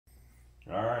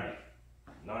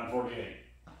8:48.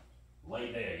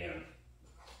 Late day again.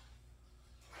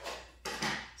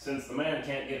 Since the man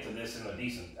can't get to this in a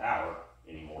decent hour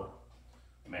anymore.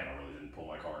 Man, I really didn't pull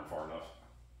my car in far enough.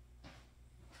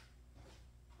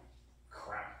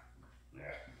 Crap. Yeah.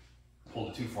 Pulled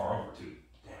it too far over, too.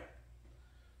 Damn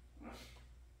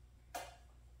it.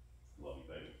 Love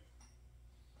you, baby.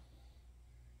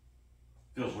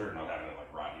 Feels weird not having it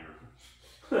like right here.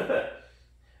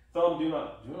 Thumb, do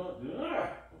not.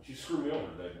 Don't you screw me over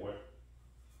today, boy.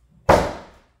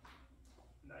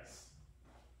 Nice.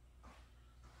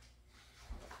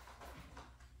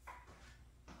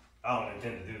 I don't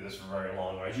intend to do this for very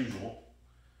long, as usual.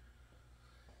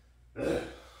 I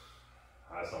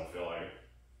just don't feel like it.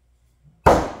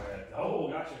 Oh,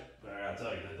 gotcha. I gotta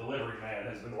tell you, the delivery man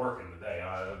has been working today.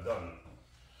 I've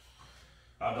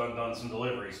done some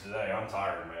deliveries today. I'm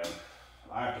tired, man.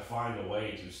 I have to find a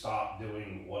way to stop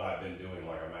doing what I've been doing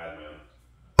like a madman.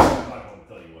 I'm not going to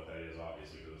tell you what that is,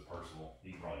 obviously, because it's personal.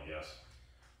 You can probably guess.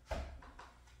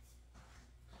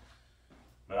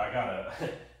 But I gotta,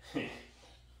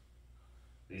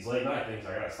 these late night things,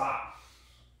 I gotta stop.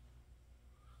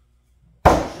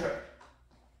 Sure.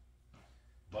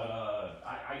 But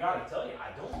I gotta tell you,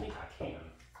 I don't think I can.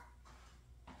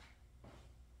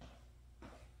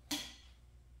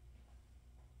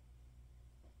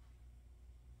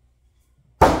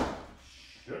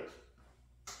 Shit.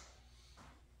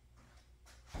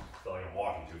 I feel like I'm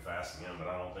walking too fast again, but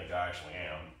I don't think I actually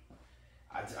am.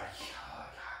 God damn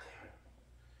it.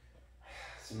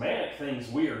 This manic thing's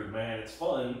weird, man. It's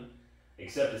fun,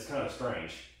 except it's kind of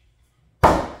strange.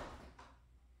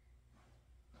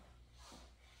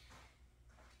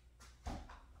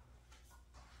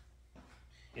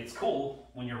 It's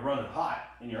cool when you're running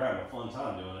hot and you're having a fun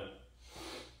time doing it.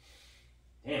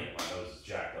 Damn it, my nose is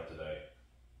jacked up today.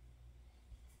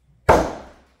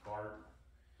 Fart.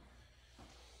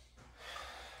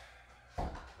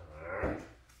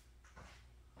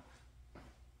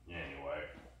 Anyway.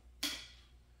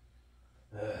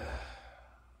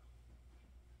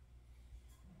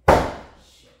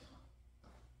 Shit.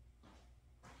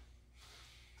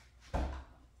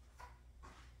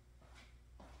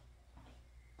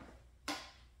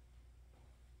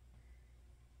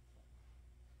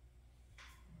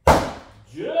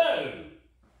 Joe!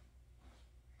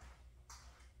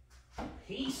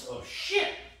 Piece of shit!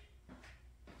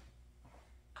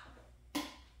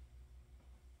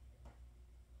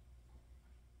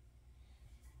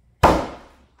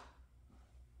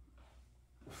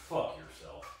 Fuck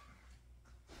yourself.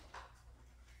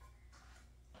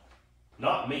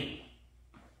 Not me.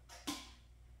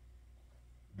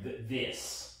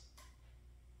 This.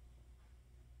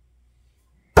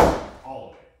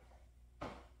 All of it.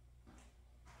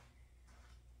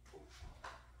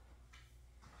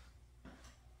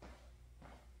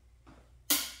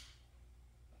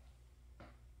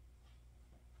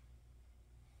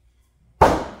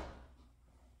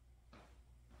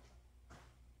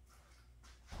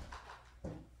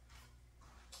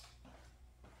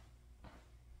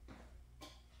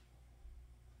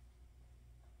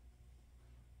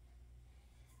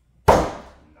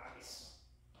 Nice.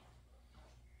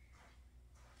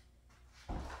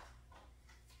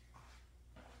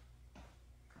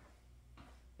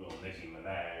 Little Nicki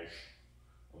Minaj.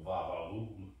 Va Va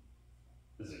Boom.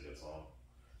 This is a good song.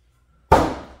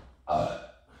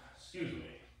 Excuse me.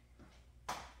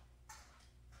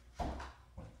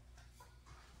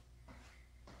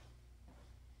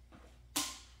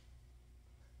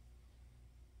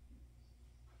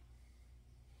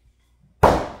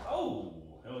 Oh,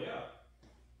 hell yeah.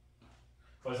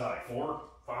 What is that, like 4?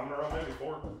 5 in a row, maybe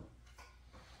 4?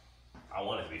 I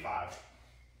want it to be 5.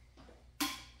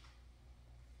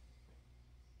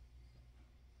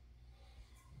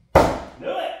 Knew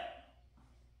it!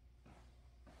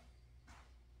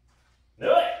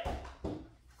 Knew it!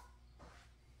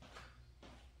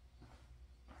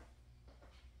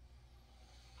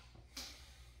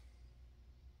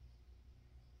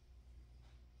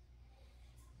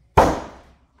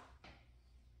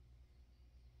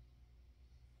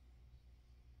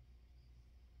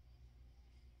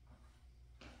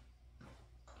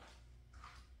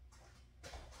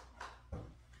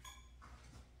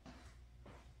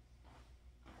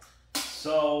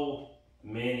 So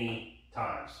many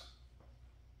times.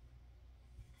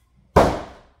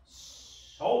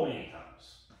 So many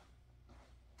times.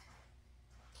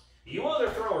 You other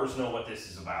throwers know what this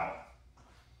is about.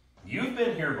 You've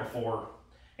been here before,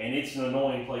 and it's an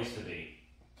annoying place to be.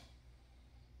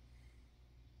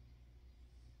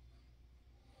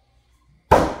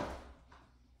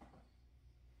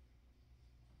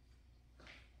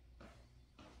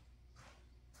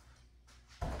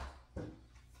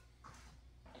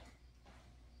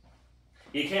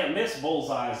 You can't miss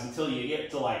bullseyes until you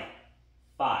get to like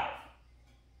 5.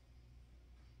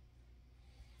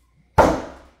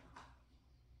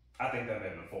 I think that may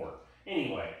have been 4.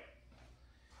 Anyway.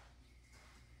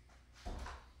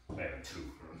 Maybe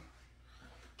 2.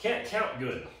 Can't count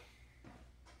good.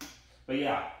 But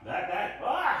yeah,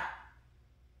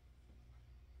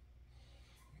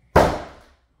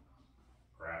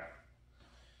 crap.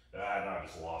 I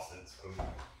just lost it. Ooh.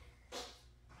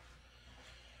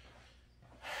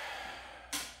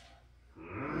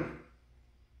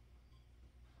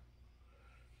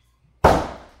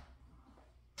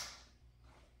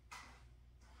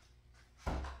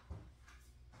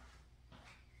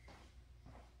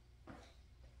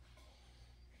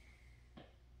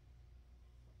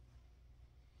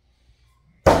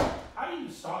 How do you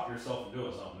stop yourself from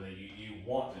doing something that you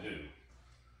want to do?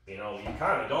 You know, you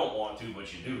kind of don't want to,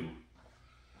 but you do.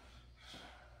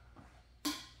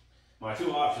 My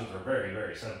 2 options are very,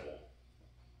 very simple.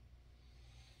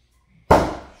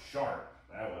 Sharp.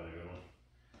 That wasn't a good one.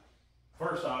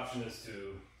 First option is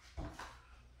to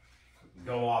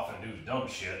go off and do dumb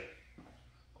shit.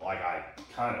 Like I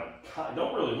kind of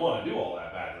don't really want to do all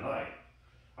that bad tonight.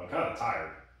 I'm kind of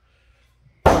tired.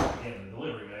 Again, the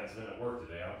delivery man's been at work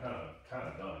today. I'm kind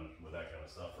of done with that kind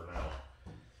of stuff for now.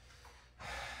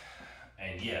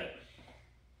 And yet,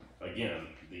 again,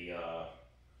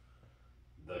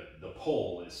 the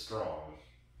pull is strong,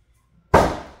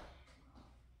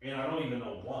 and I don't even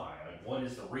know why. Like, what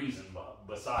is the reason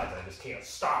besides I just can't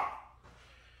stop?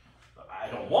 I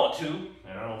don't want to,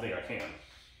 and I don't think I can.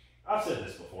 I've said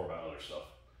this before about other stuff.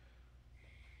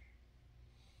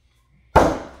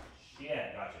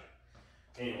 Yeah, gotcha.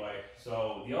 Anyway,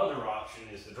 so the other option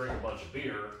is to drink a bunch of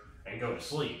beer and go to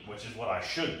sleep, which is what I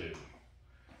should do.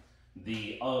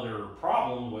 The other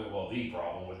problem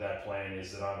with that plan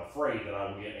is that I'm afraid that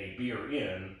I will get a beer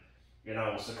in and I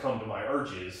will succumb to my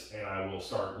urges and I will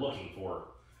start looking for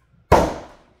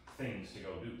things to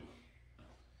go do.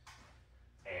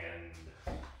 And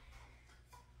I'm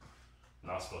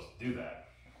not supposed to do that.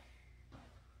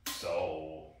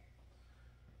 So,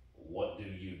 what do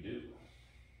you do?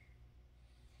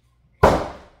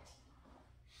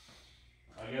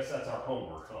 I guess that's our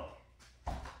homework, huh?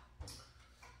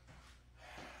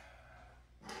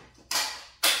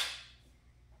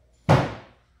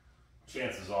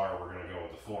 Chances are we're going to go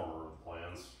with the former of the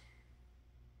plans.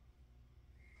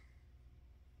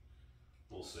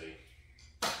 We'll see.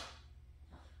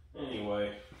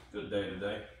 Anyway, good day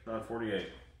today.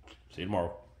 9:48. See you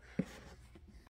tomorrow.